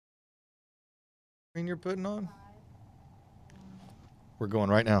You're putting on? We're going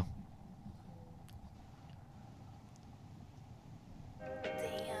right now.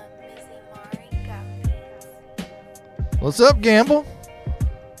 What's up, Gamble?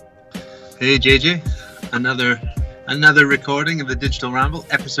 Hey JJ, another recording of the Digital Ramble,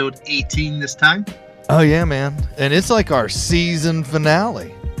 episode 18 this time. Oh yeah, man. And it's like our season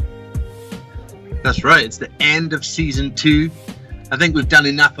finale. That's right, it's the end of season 2. I think we've done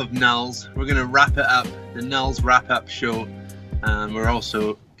enough of NULLS. We're going to wrap it up, the NULLS wrap-up show. And we're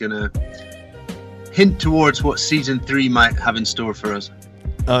also going to hint towards what season 3 might have in store for us.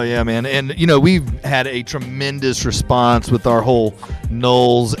 Oh yeah, man. And you know, we've had a tremendous response with our whole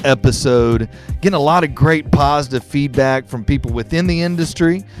NULLS episode, getting a lot of great positive feedback from people within the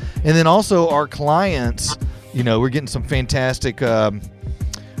industry, and then also our clients. You know, we're getting some fantastic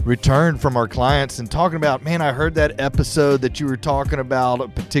return from our clients and talking about, man, I heard that episode that you were talking about a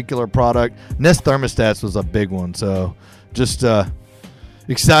particular product. Nest thermostats was a big one, so just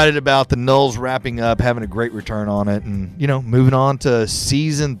excited about the NULLS wrapping up, having a great return on it, and, you know, moving on to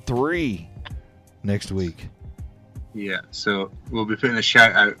season 3 next week. Yeah, so we'll be putting a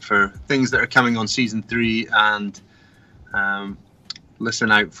shout out for things that are coming on season 3, and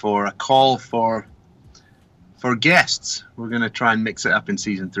listen out for a call for guests. We're going to try and mix it up in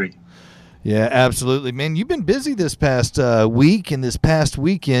season 3. Yeah, absolutely. Man, you've been busy this past week and this past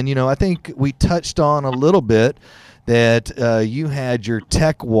weekend. You know, I think we touched on a little bit that you had your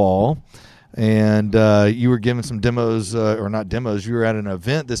tech wall, and you were giving some demos, or not demos, you were at an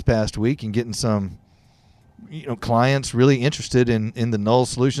event this past week and getting some, you know, clients really interested in the NULLS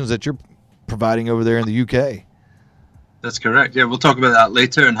solutions that you're providing over there in the UK. That's correct. Yeah, we'll talk about that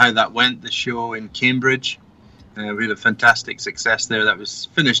later and how that went, the show in Cambridge. We had a fantastic success there. That was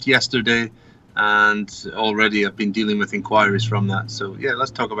finished yesterday, and already I've been dealing with inquiries from that. So yeah,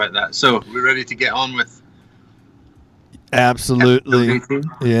 let's talk about that. So we're ready to get on with. Absolutely.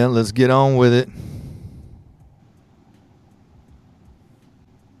 Yeah, let's get on with it.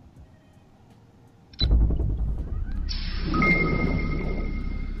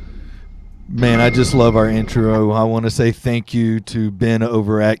 Man, I just love our intro. I want to say thank you to Ben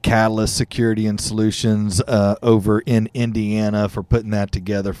over at Catalyst Security and Solutions over in Indiana for putting that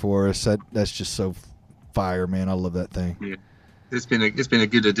together for us. That's just so fire, man. I love that thing. Yeah. It's been a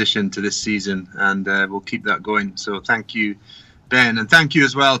good addition to this season, and we'll keep that going. So thank you, Ben, and thank you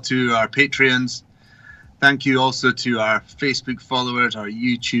as well to our Patreons. Thank you also to our Facebook followers, our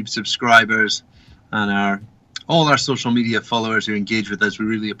YouTube subscribers, and all our social media followers who engage with us. We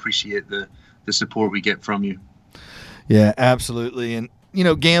really appreciate the support we get from you. Yeah, absolutely. And you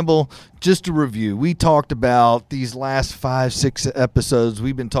know, Gamble, just to review, we talked about these last 5-6 episodes,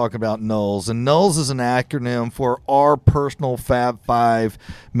 we've been talking about NULLS. And NULLS is an acronym for our personal Fab 5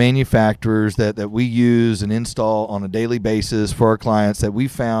 manufacturers that we use and install on a daily basis for our clients, that we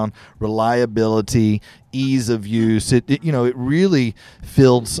found reliability, ease of use. It really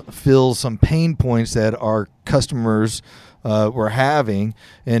fills some pain points that our customers we're having.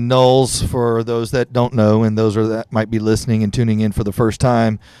 And NULLS, for those that don't know, and those that might be listening and tuning in for the first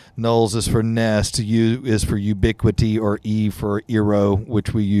time, NULLS is for Nest, U is for Ubiquity, or E for Eero,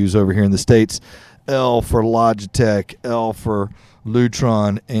 which we use over here in the States, L for Logitech, L for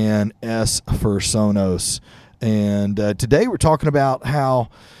Lutron, and S for Sonos. And today we're talking about how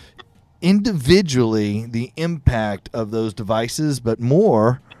individually the impact of those devices, but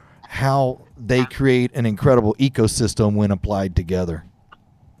more how they create an incredible ecosystem when applied together.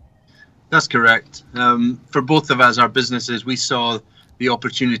 That's correct. For both of us, our businesses, we saw the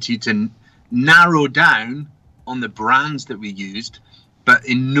opportunity to narrow down on the brands that we used, but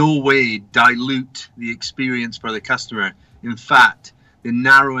in no way dilute the experience for the customer. In fact, the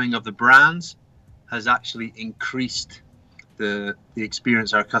narrowing of the brands has actually increased the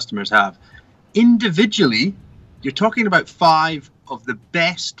experience our customers have. Individually, you're talking about 5 of the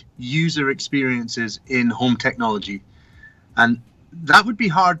best user experiences in home technology. And that would be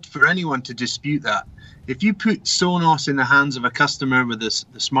hard for anyone to dispute that. If you put Sonos in the hands of a customer with the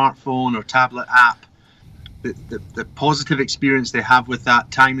smartphone or tablet app, the positive experience they have with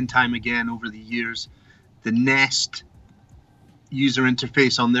that time and time again over the years, the Nest user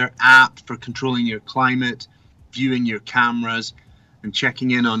interface on their app for controlling your climate, viewing your cameras, and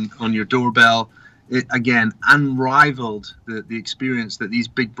checking in on your doorbell, it, again, unrivaled the experience that these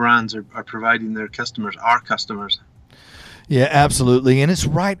big brands are providing their customers, our customers. Yeah, absolutely. And it's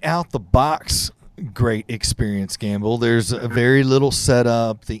right out the box great experience, Gamble. There's a very little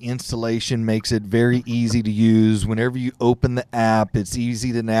setup. The installation makes it very easy to use. Whenever you open the app, it's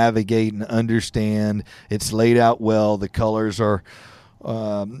easy to navigate and understand. It's laid out well. The colors are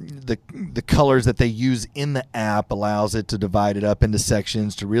the colors that they use in the app allows it to divide it up into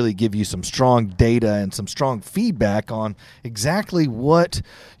sections to really give you some strong data and some strong feedback on exactly what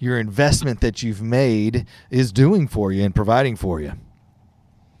your investment that you've made is doing for you and providing for you.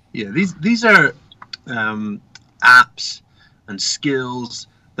 Yeah, these are apps and skills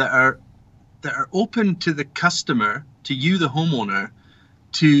that are open to the customer, to you, the homeowner,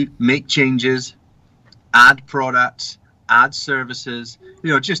 to make changes, add products, add services.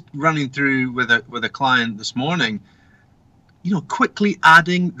 Just running through with a client this morning, quickly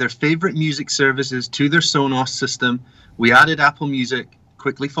adding their favorite music services to their Sonos system. We added Apple Music,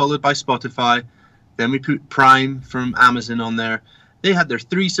 quickly followed by Spotify. Then we put Prime from Amazon on there. They had their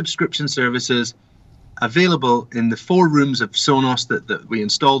 3 subscription services available in the 4 rooms of Sonos that we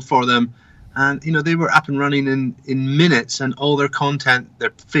installed for them. And, they were up and running in minutes, and all their content,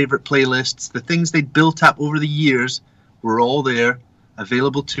 their favorite playlists, the things they'd built up over the years were all there,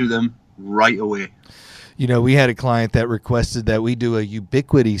 available to them right away. We had a client that requested that we do a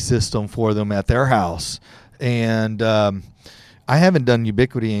Ubiquity system for them at their house. And I haven't done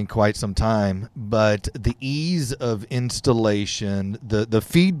Ubiquity in quite some time, but the ease of installation, the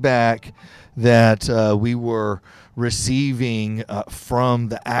feedback that we were receiving from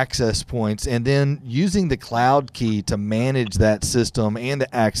the access points, and then using the cloud key to manage that system and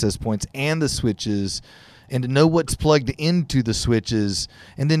the access points and the switches, and to know what's plugged into the switches,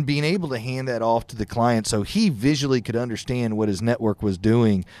 and then being able to hand that off to the client so he visually could understand what his network was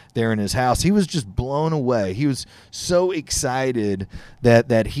doing there in his house. He was just blown away. He was so excited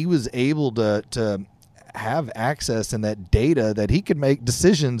that he was able to have access and that data that he could make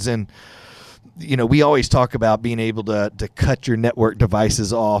decisions. And we always talk about being able to cut your network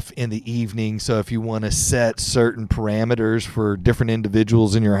devices off in the evening. So if you want to set certain parameters for different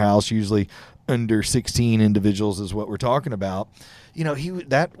individuals in your house, usually under 16 individuals is what we're talking about.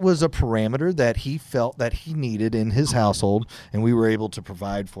 That was a parameter that he felt that he needed in his household, and we were able to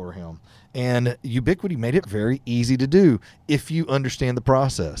provide for him. And Ubiquity made it very easy to do if you understand the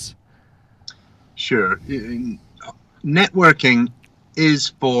process. Sure. Networking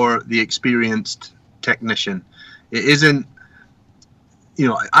is for the experienced technician. It isn't,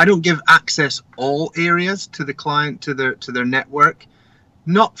 I don't give access all areas to the client, to their network,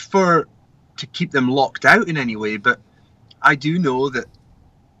 not to keep them locked out in any way, but I do know that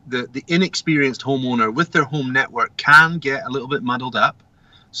the inexperienced homeowner with their home network can get a little bit muddled up.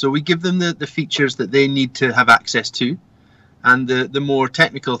 So we give them the features that they need to have access to, and the more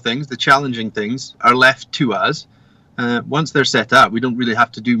technical things, the challenging things, are left to us. Once they're set up, we don't really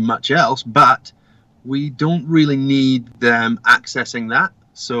have to do much else, but we don't really need them accessing that.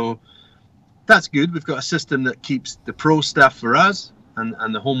 So that's good. We've got a system that keeps the pro stuff for us and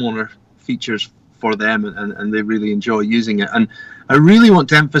the homeowner features for them, and they really enjoy using it. And I really want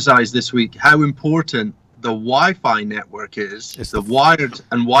to emphasize this week how important the Wi-Fi network is, the wired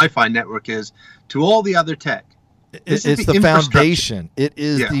and Wi-Fi network is to all the other tech. It's the foundation. It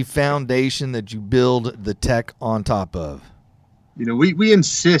is the foundation that you build the tech on top of. We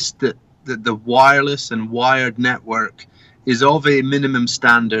insist that the wireless and wired network is of a minimum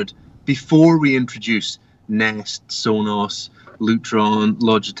standard before we introduce Nest, Sonos, Lutron,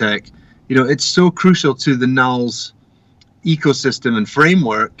 Logitech. It's so crucial to the NULLS ecosystem and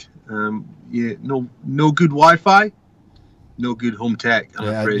framework. No good Wi-Fi, no good home tech.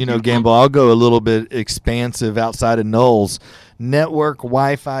 Gamble, I'll go a little bit expansive outside of NULLS. Network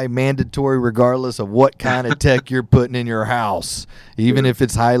Wi-Fi mandatory regardless of what kind of tech you're putting in your house. Even if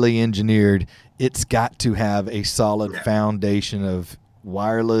it's highly engineered, it's got to have a solid foundation of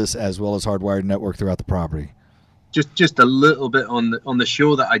wireless as well as hardwired network throughout the property. Just a little bit on the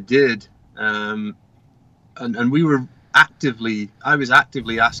show that I did, and I was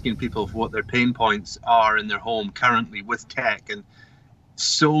actively asking people for what their pain points are in their home currently with tech, and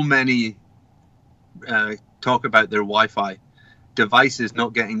so many talk about their Wi-Fi devices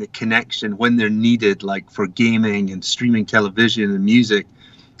not getting the connection when they're needed, like for gaming and streaming television and music,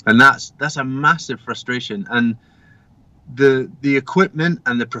 and that's a massive frustration. And the equipment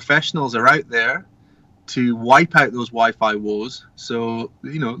and the professionals are out there to wipe out those Wi-Fi woes. So,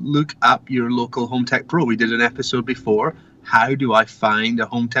 look up your local home tech pro. We did an episode before. How do I find a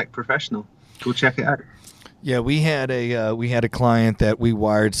home tech professional? Go check it out. Yeah, we had a client that we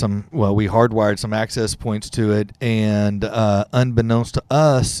hardwired some access points to it, and unbeknownst to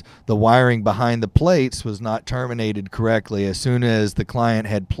us, the wiring behind the plates was not terminated correctly. As soon as the client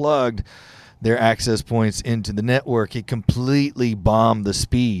had plugged their access points into the network, it completely bombed the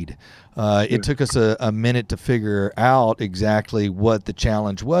speed. It took us a minute to figure out exactly what the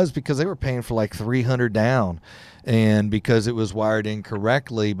challenge was, because they were paying for like $300 down. and because it was wired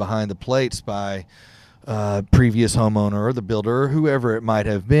incorrectly behind the plates by previous homeowner or the builder or whoever it might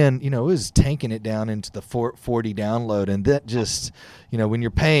have been, it was tanking it down into the 40 download. And that just, when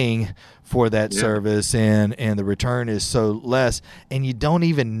you're paying for that service and the return is so less, and you don't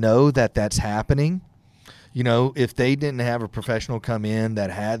even know that that's happening, if they didn't have a professional come in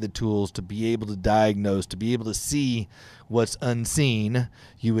that had the tools to be able to diagnose, to be able to see what's unseen,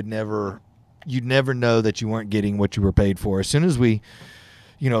 you'd never know that you weren't getting what you were paid for. As soon as we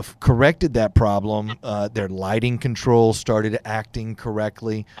corrected that problem, their lighting control started acting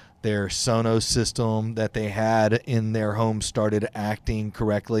correctly. Their Sonos system that they had in their home started acting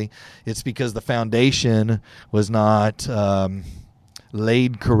correctly. It's because the foundation was not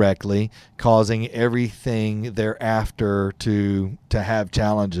laid correctly, causing everything thereafter to have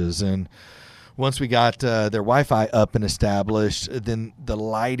challenges. And once we got their Wi-Fi up and established, then the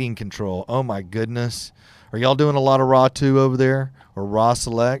lighting control, oh my goodness. Are y'all doing a lot of RAW 2 over there, or RAW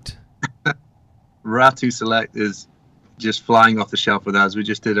Select? RAW 2 Select is just flying off the shelf with us. We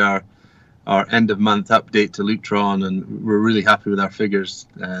just did our end of month update to Lutron, and we're really happy with our figures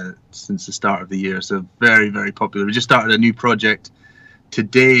since the start of the year. So very, very popular. We just started a new project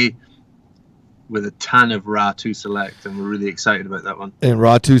today with a ton of RAW 2 Select, and we're really excited about that one. And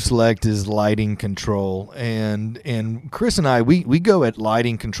RAW 2 Select is lighting control, and Chris and I, we go at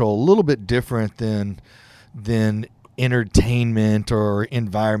lighting control a little bit different than entertainment or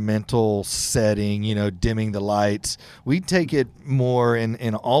environmental setting, dimming the lights. We take it more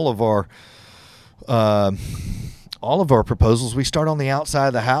in all of our proposals. We start on the outside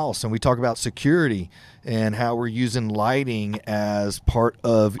of the house, and we talk about security and how we're using lighting as part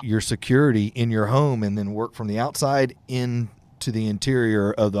of your security in your home, and then work from the outside into the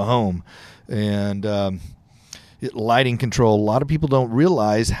interior of the home. And lighting control, a lot of people don't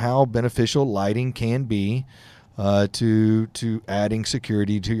realize how beneficial lighting can be to adding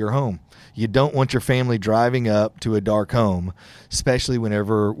security to your home. You don't want your family driving up to a dark home, especially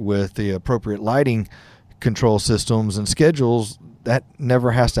whenever with the appropriate lighting control systems and schedules, that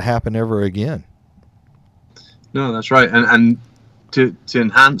never has to happen ever again. No, that's right. And to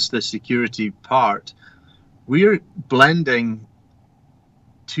enhance the security part, we're blending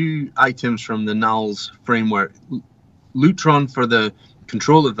two items from the NULLS framework. Lutron for the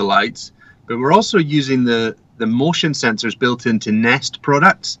control of the lights, but we're also using the motion sensors built into Nest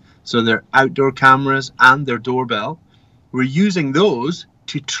products, so their outdoor cameras and their doorbell. We're using those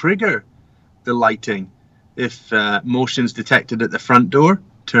to trigger the lighting. If motion's detected at the front door,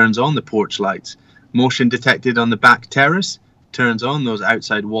 turns on the porch lights. Motion detected on the back terrace, turns on those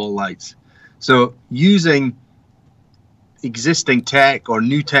outside wall lights. So using existing tech or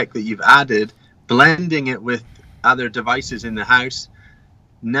new tech that you've added, blending it with other devices in the house,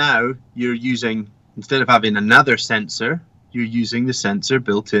 now you're using, instead of having another sensor, you're using the sensor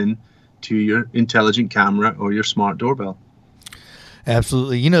built in to your intelligent camera or your smart doorbell.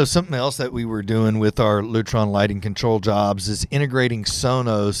 Absolutely. Something else that we were doing with our Lutron lighting control jobs is integrating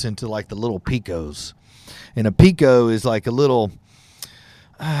Sonos into like the little Picos. And a Pico is like a little,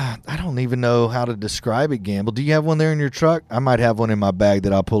 I don't even know how to describe it, Gamble. Do you have one there in your truck? I might have one in my bag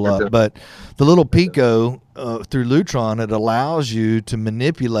that I'll pull up. But the little Pico through Lutron, it allows you to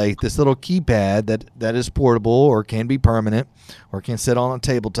manipulate this little keypad that is portable or can be permanent or can sit on a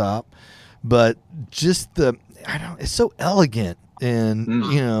tabletop. But just it's so elegant and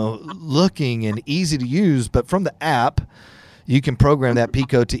looking and easy to use. But from the app, you can program that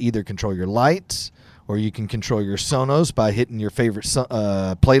Pico to either control your lights, or you can control your Sonos by hitting your favorite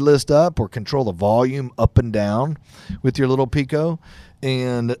playlist up, or control the volume up and down with your little Pico.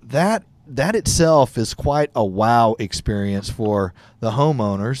 And that itself is quite a wow experience for the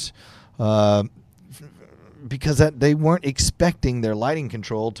homeowners, because they weren't expecting their lighting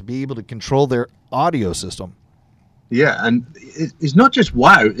control to be able to control their audio system. Yeah, and it's not just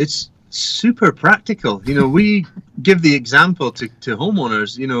wow, it's super practical. We give the example to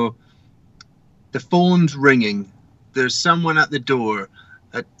homeowners, the phone's ringing, there's someone at the door,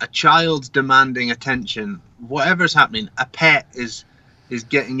 a child's demanding attention, whatever's happening, a pet is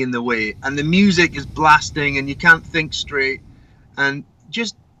getting in the way, and the music is blasting and you can't think straight. And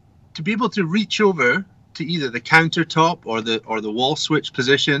just to be able to reach over to either the countertop or the wall switch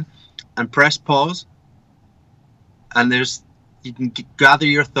position and press pause, and you can gather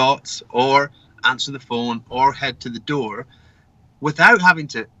your thoughts or answer the phone or head to the door without having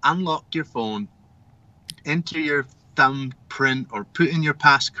to unlock your phone, enter your thumbprint or put in your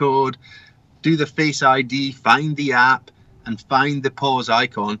passcode, do the Face ID, find the app and find the pause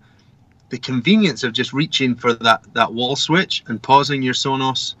icon. The convenience of just reaching for that wall switch and pausing your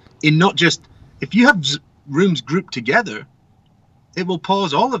Sonos, in not just, if you have rooms grouped together, it will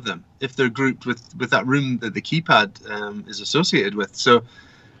pause all of them if they're grouped with that room that the keypad is associated with. So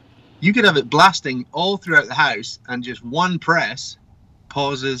you could have it blasting all throughout the house, and just one press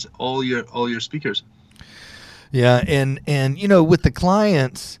pauses all your speakers. Yeah, and with the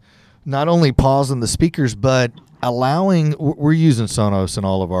clients, not only pausing the speakers, but allowing, we're using Sonos in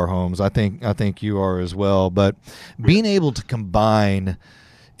all of our homes. I think you are as well, but being able to combine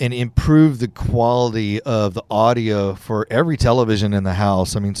and improve the quality of the audio for every television in the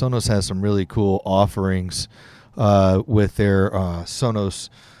house. I mean, Sonos has some really cool offerings with their Sonos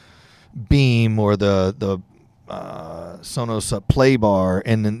Beam or the Sonos Play Bar,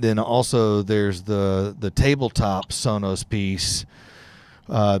 and then also there's the tabletop Sonos piece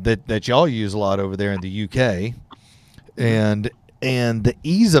that y'all use a lot over there in the UK, and the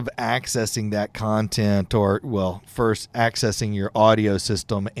ease of accessing that content, or first accessing your audio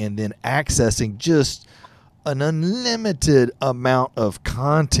system and then accessing just an unlimited amount of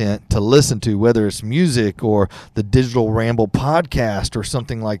content to listen to, whether it's music or the Digital Ramble podcast or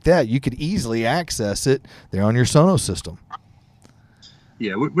something like that. You could easily access it there on your Sonos system.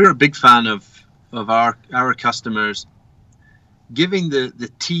 Yeah, we're a big fan of our customers giving the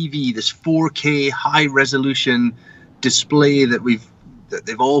TV this 4K high resolution display that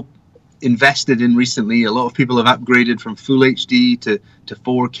they've all invested in recently. A lot of people have upgraded from full HD to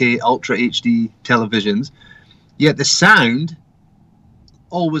 4K Ultra HD televisions, yet the sound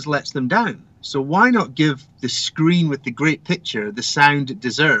always lets them down. So why not give the screen with the great picture the sound it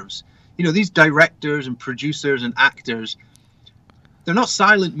deserves? These directors and producers and actors, they're not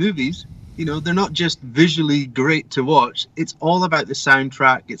silent movies. They're not just visually great to watch. It's all about the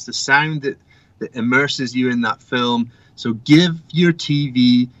soundtrack. It's the sound that immerses you in that film. So give your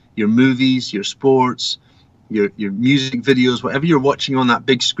TV, your movies, your sports, your music videos, whatever you're watching on that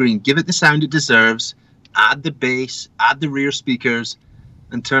big screen, give it the sound it deserves, add the bass, add the rear speakers,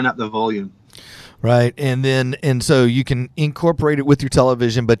 and turn up the volume. Right. And so you can incorporate it with your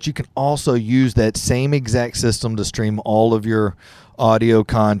television, but you can also use that same exact system to stream all of your audio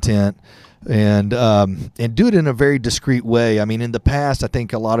content and do it in a very discreet way. I mean, in the past, I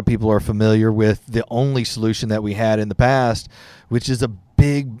think a lot of people are familiar with the only solution that we had in the past, which is a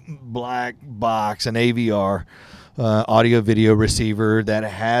big black box, an AVR, audio video receiver that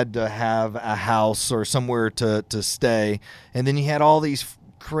had to have a house or somewhere to stay. And then you had all these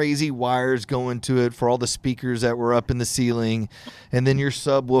crazy wires going to it for all the speakers that were up in the ceiling, and then your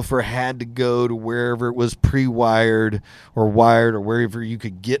subwoofer had to go to wherever it was pre-wired or wired, or wherever you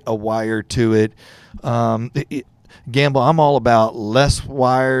could get a wire to it. Gamble, I'm all about less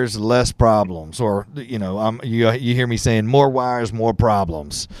wires, less problems, or you hear me saying more wires, more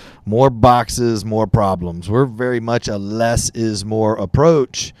problems, more boxes, more problems. We're very much a less is more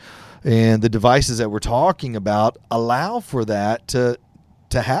approach, and the devices that we're talking about allow for that to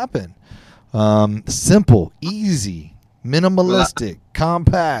happen. Simple, easy, minimalistic,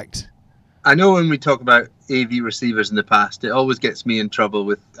 compact. I know when we talk about AV receivers in the past, it always gets me in trouble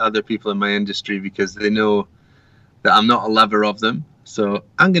with other people in my industry because they know that I'm not a lover of them. So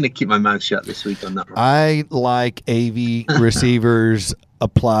I'm going to keep my mouth shut this week on that one. I like AV receivers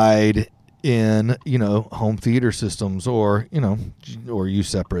applied in, home theater systems or use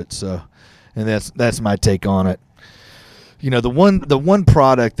separate. So, and that's my take on it. The one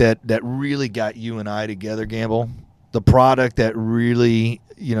product that really got you and I together, Gamble, the product that really,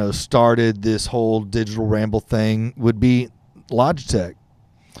 started this whole Digital Ramble thing would be Logitech.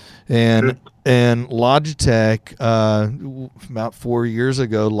 And Logitech, about 4 years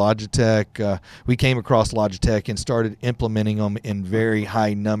ago, we came across Logitech and started implementing them in very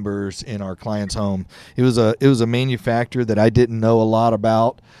high numbers in our client's home. It was a manufacturer that I didn't know a lot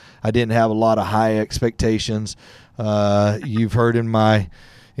about. I didn't have a lot of high expectations. You've heard in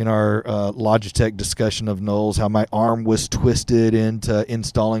our Logitech discussion of NULLS how my arm was twisted into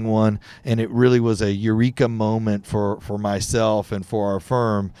installing one, and it really was a eureka moment for myself and for our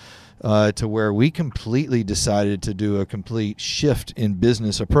firm, to where we completely decided to do a complete shift in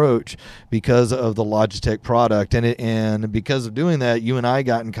business approach because of the Logitech product. And because of doing that, you and I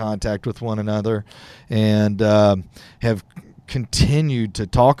got in contact with one another and have continued to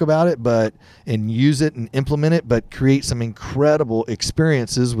talk about it and use it and implement it, but create some incredible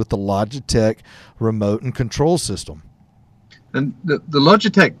experiences with the Logitech remote and control system. And the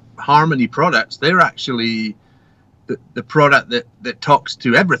Logitech Harmony products, they're actually the product that talks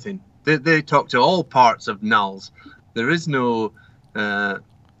to everything. They talk to all parts of NULLS. There is no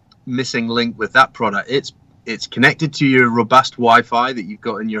missing link with that product. It's connected to your robust Wi-Fi that you've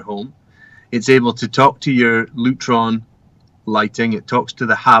got in your home. It's able to talk to your Lutron lighting. It talks to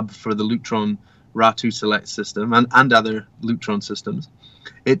the hub for the Lutron Ratu Select system and other Lutron systems.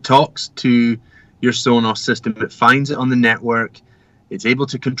 It talks to your Sonos system. It finds it on the network. It's able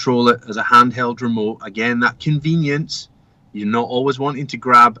to control it as a handheld remote. Again, that convenience. You're not always wanting to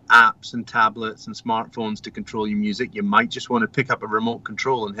grab apps and tablets and smartphones to control your music. You might just want to pick up a remote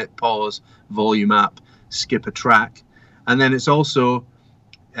control and hit pause, volume up, skip a track. And then it's also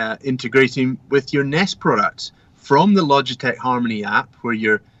integrating with your Nest products from the Logitech Harmony app, where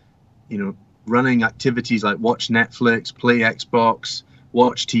you're, running activities like watch Netflix, play Xbox,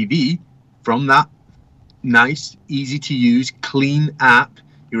 watch TV. From that nice, easy to use, clean app,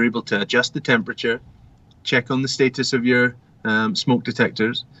 you're able to adjust the temperature, check on the status of your smoke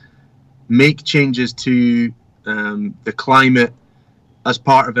detectors, make changes to the climate as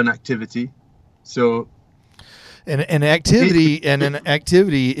part of an activity. So an activity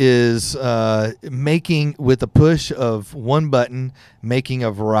is making, with a push of one button, making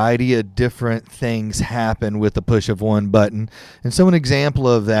a variety of different things happen with the push of one button. And so an example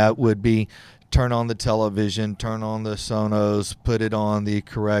of that would be turn on the television, turn on the Sonos, put it on the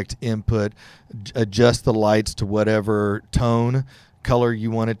correct input, adjust the lights to whatever tone, color you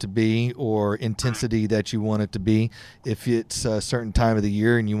want it to be, or intensity that you want it to be. If it's a certain time of the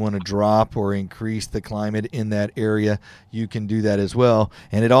year and you want to drop or increase the climate in that area, you can do that as well.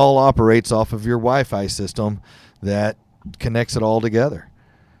 And it all operates off of your Wi-Fi system that connects it all together.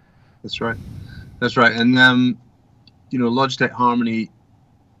 That's right. And Logitech Harmony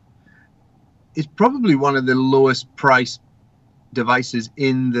is probably one of the lowest price devices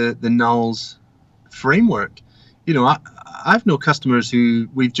in the NULLS framework. I've known customers who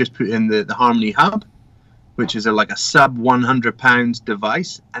we've just put in the Harmony Hub, which is like a sub £100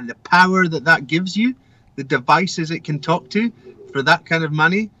 device, and the power that gives you, the devices it can talk to for that kind of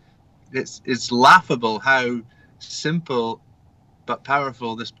money, it's laughable how simple but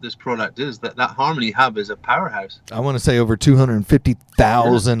powerful this product is. That Harmony Hub is a powerhouse. I want to say over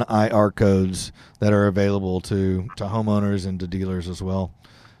 250,000 IR codes that are available to homeowners and to dealers as well.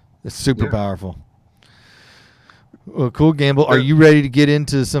 It's super powerful. Well, cool, Gamble. Are you ready to get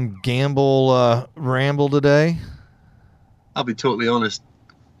into some Gamble ramble today? I'll be totally honest,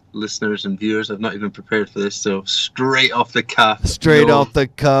 listeners and viewers, I've not even prepared for this, so straight off the cuff.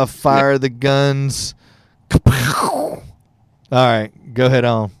 Fire the guns. All right, go ahead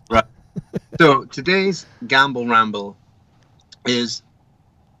on. Right. So today's Gamble ramble is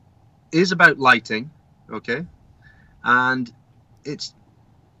about lighting, okay? And it's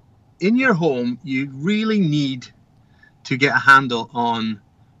in your home, you really need to get a handle on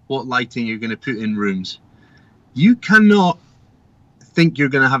what lighting you're going to put in rooms. You cannot think you're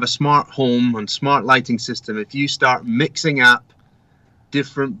going to have a smart home and smart lighting system if you start mixing up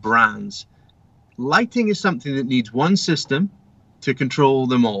different brands. Lighting is something that needs one system to control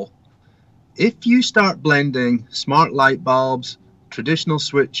them all. If you start blending smart light bulbs, traditional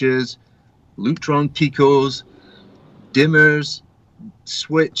switches, Lutron Picos, dimmers,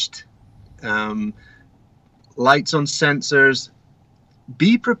 switched, lights on sensors,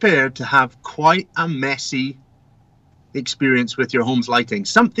 be prepared to have quite a messy experience with your home's lighting.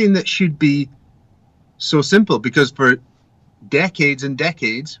 Something that should be so simple, because for decades and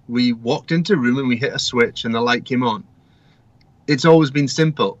decades, we walked into a room and we hit a switch and the light came on. It's always been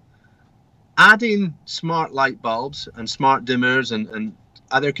simple. Adding smart light bulbs and smart dimmers and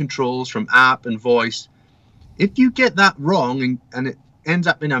other controls from app and voice, if you get that wrong and it ends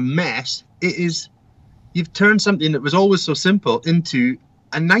up in a mess, you've turned something that was always so simple into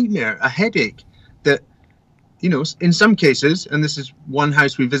a nightmare, a headache that, in some cases, and this is one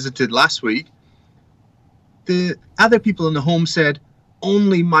house we visited last week, the other people in the home said,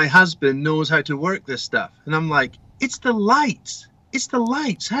 only my husband knows how to work this stuff. And I'm like, it's the lights. It's the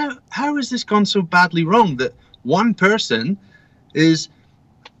lights. How has this gone so badly wrong that one person is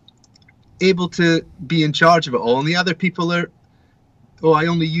able to be in charge of it all and the other people are, I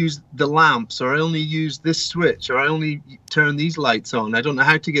only use the lamps, or I only use this switch, or I only turn these lights on. I don't know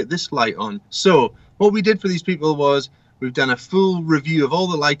how to get this light on. So what we did for these people was we've done a full review of all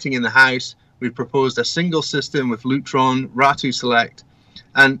the lighting in the house. We've proposed a single system with Lutron, Ratu Select.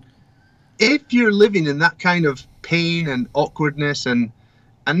 And if you're living in that kind of pain and awkwardness, and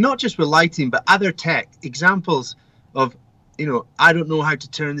not just with lighting, but other tech, examples of, I don't know how to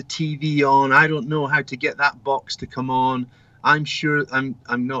turn the TV on. I don't know how to get that box to come on. I'm sure I'm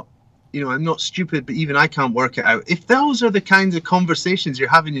not, I'm not stupid, but even I can't work it out. If those are the kinds of conversations you're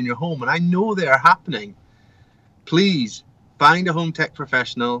having in your home, and I know they are happening, please find a home tech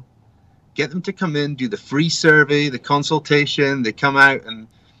professional, get them to come in, do the free survey, the consultation. They come out and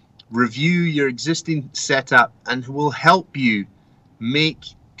review your existing setup and will help you make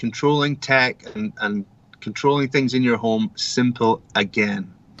controlling tech and controlling things in your home simple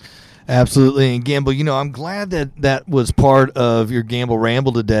again. Absolutely. And Gamble, I'm glad that was part of your Gamble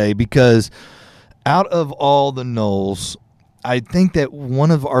Ramble today, because out of all the NULLS, I think that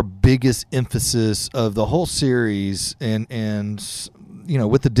one of our biggest emphasis of the whole series and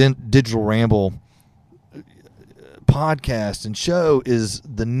with the Digital Ramble podcast and show is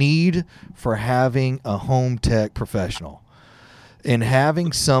the need for having a home tech professional and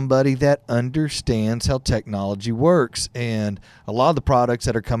having somebody that understands how technology works. And a lot of the products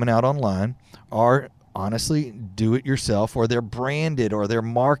that are coming out online are honestly do-it-yourself, or they're branded or they're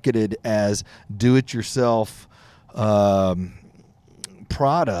marketed as do-it-yourself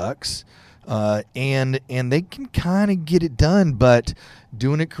products, and they can kind of get it done, but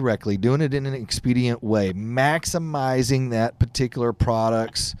doing it correctly, doing it in an expedient way, maximizing that particular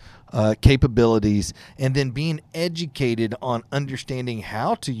product's capabilities, and then being educated on understanding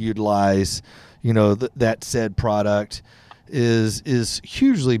how to utilize, that said product is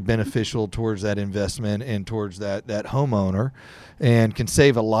hugely beneficial towards that investment and towards that homeowner, and can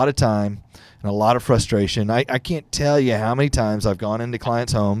save a lot of time and a lot of frustration. I can't tell you how many times I've gone into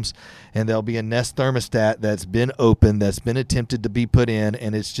clients' homes and there'll be a Nest thermostat that's been opened, that's been attempted to be put in,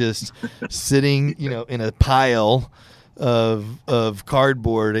 and it's just sitting, in a pile of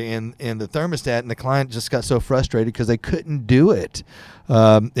cardboard and the thermostat, and the client just got so frustrated because they couldn't do it.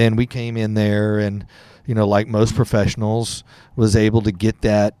 And we came in there and, like most professionals, was able to get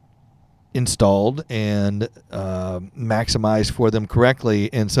that installed and maximized for them correctly.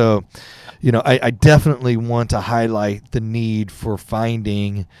 And so, I definitely want to highlight the need for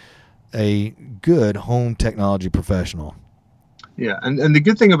finding a good home technology professional. Yeah, and the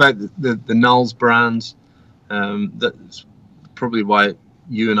good thing about the NULLS brands, that's probably why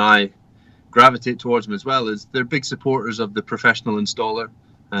you and I gravitate towards them as well, is they're big supporters of the professional installer.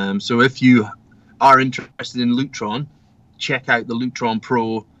 So if you are interested in Lutron, check out the Lutron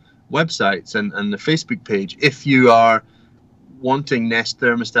Pro websites and the Facebook page. If you are wanting Nest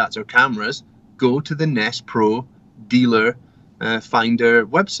thermostats or cameras, go to the Nest Pro dealer finder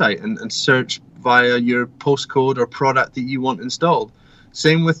website and search via your postcode or product that you want installed.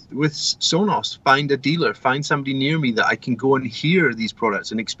 Same with Sonos. Find a dealer, find somebody near me that I can go and hear these products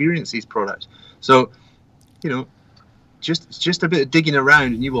and experience these products. So, just a bit of digging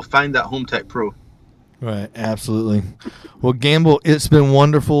around and you will find that Home Tech Pro. Right, absolutely. Well, Gamble, it's been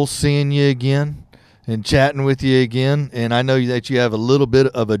wonderful seeing you again and chatting with you again. And I know that you have a little bit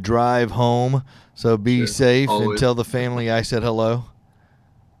of a drive home, so be safe always. And tell the family I said hello.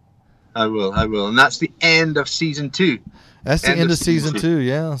 I will. And that's the end of season 2. That's the end of season 2,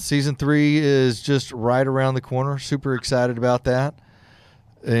 yeah. Season 3 is just right around the corner. Super excited about that.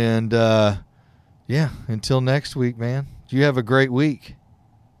 And, until next week, man. You have a great week.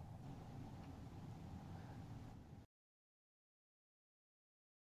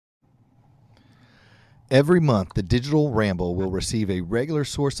 Every month, the Digital Ramble will receive a regular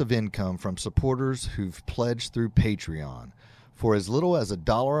source of income from supporters who've pledged through Patreon. For as little as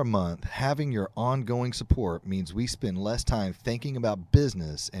 $1 a month, having your ongoing support means we spend less time thinking about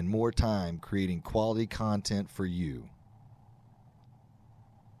business and more time creating quality content for you.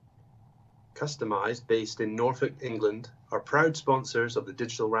 Customized, based in Norfolk, England, are proud sponsors of the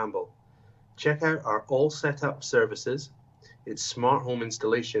Digital Ramble. Check out our all set up services. It's smart home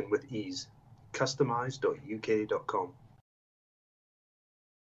installation with ease. Customize.uk.com.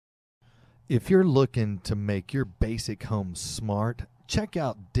 If you're looking to make your basic home smart, check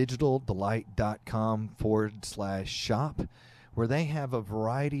out digitaldelight.com/shop, where they have a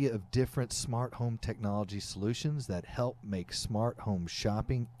variety of different smart home technology solutions that help make smart home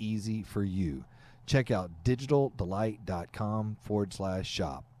shopping easy for you. Check out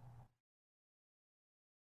digitaldelight.com/shop.